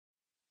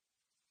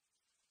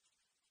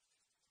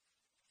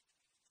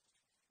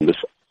This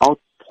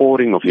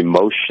outpouring of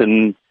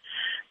emotion,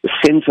 the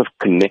sense of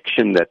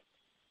connection that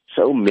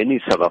so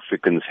many South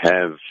Africans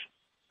have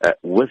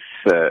with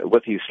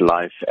his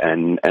life,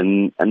 and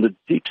the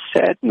deep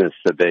sadness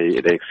that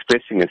they're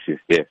expressing as his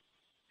death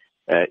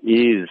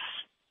is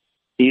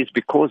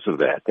because of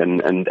that.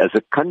 And as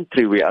a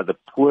country, we are the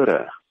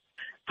poorer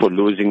for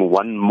losing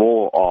one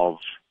more of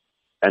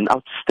an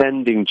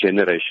outstanding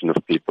generation of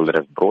people that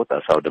have brought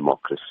us our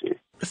democracy.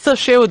 So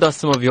share with us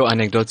some of your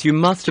anecdotes. You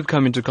must have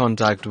come into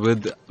contact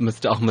with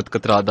Mr. Ahmed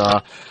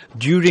Kathrada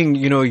during,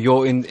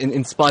 your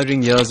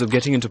inspiring years of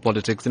getting into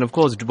politics, and of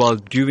course, while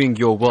doing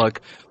your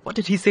work. What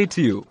did he say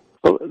to you?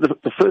 Well,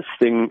 the first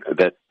thing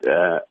that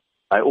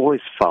I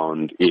always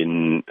found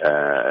in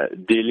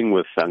dealing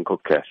with Uncle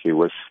Kathy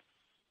was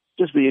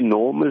just the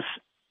enormous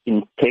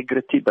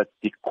integrity, but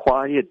the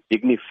quiet,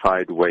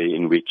 dignified way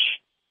in which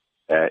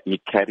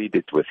he carried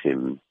it with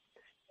him.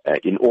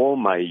 In all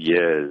my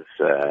years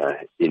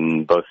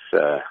in both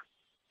the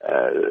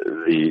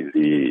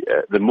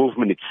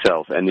movement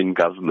itself and in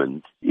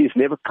government, he's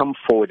never come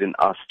forward and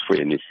asked for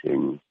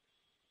anything.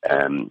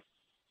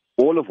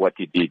 All of what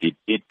he did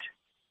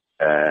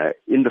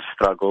in the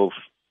struggle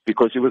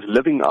because he was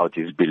living out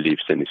his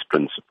beliefs and his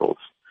principles.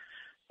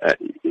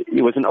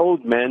 He was an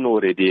old man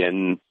already,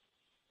 and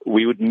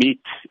we would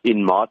meet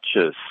in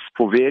marches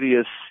for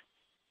various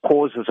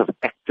causes of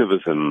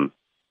activism.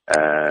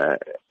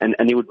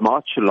 And he would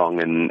march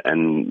along,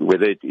 and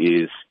whether it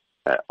is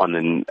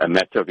on a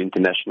matter of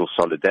international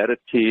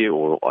solidarity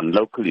or on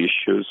local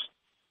issues,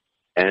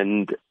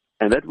 and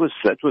that was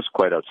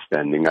quite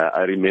outstanding.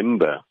 I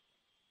remember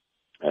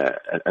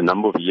a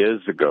number of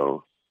years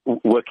ago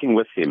working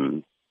with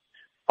him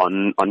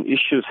on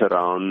issues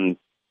around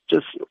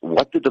just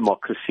what the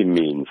democracy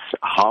means,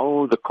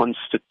 how the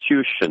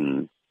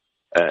Constitution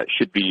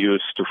should be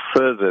used to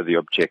further the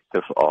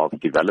objective of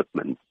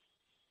development.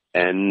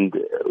 And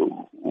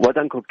what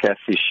Uncle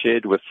Kathy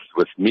shared with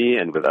me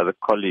and with other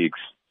colleagues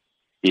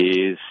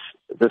is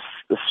this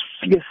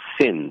fierce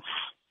sense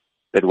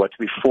that what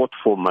we fought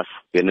for must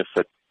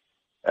benefit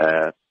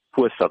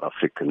poor South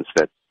Africans,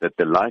 that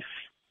the life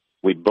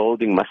we're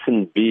building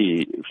mustn't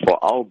be for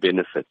our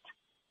benefit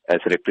as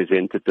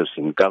representatives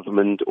in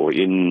government or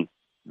in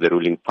the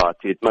ruling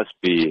party. It must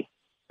be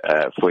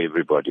for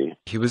everybody.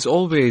 He was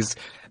always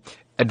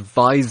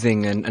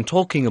advising and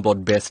talking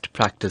about best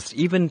practice,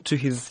 even to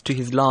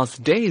his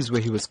last days,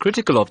 where he was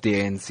critical of the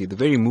ANC, the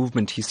very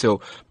movement he so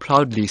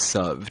proudly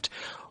served.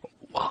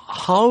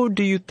 How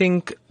do you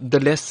think the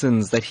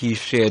lessons that he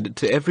shared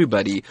to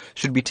everybody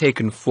should be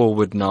taken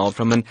forward now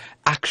from an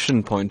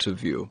action point of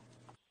view?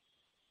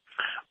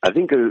 I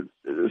think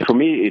for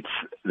me it's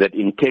that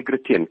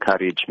integrity and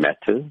courage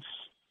matters,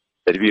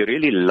 that if you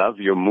really love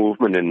your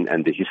movement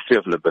and the history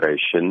of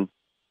liberation,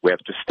 we have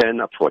to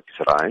stand up for what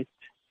is right.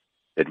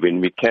 That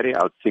when we carry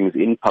out things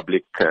in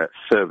public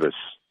service,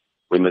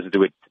 we must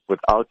do it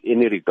without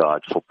any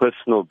regard for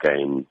personal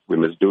gain. We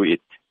must do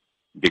it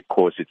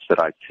because it's the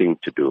right thing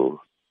to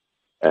do.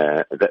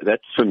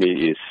 That for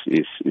me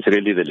is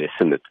really the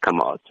lesson that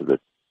come out of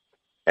it.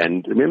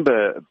 And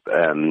remember,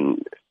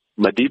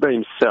 Madiba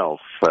himself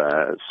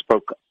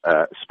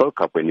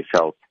spoke up when he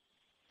felt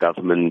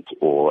government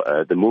or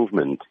the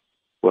movement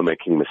were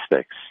making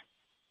mistakes.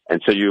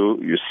 And so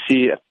you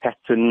see a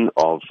pattern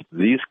of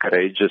these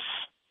courageous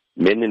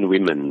men and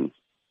women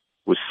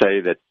who say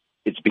that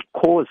it's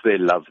because they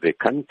love their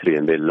country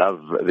and they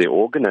love their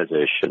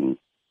organization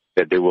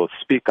that they will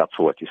speak up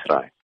for what is right.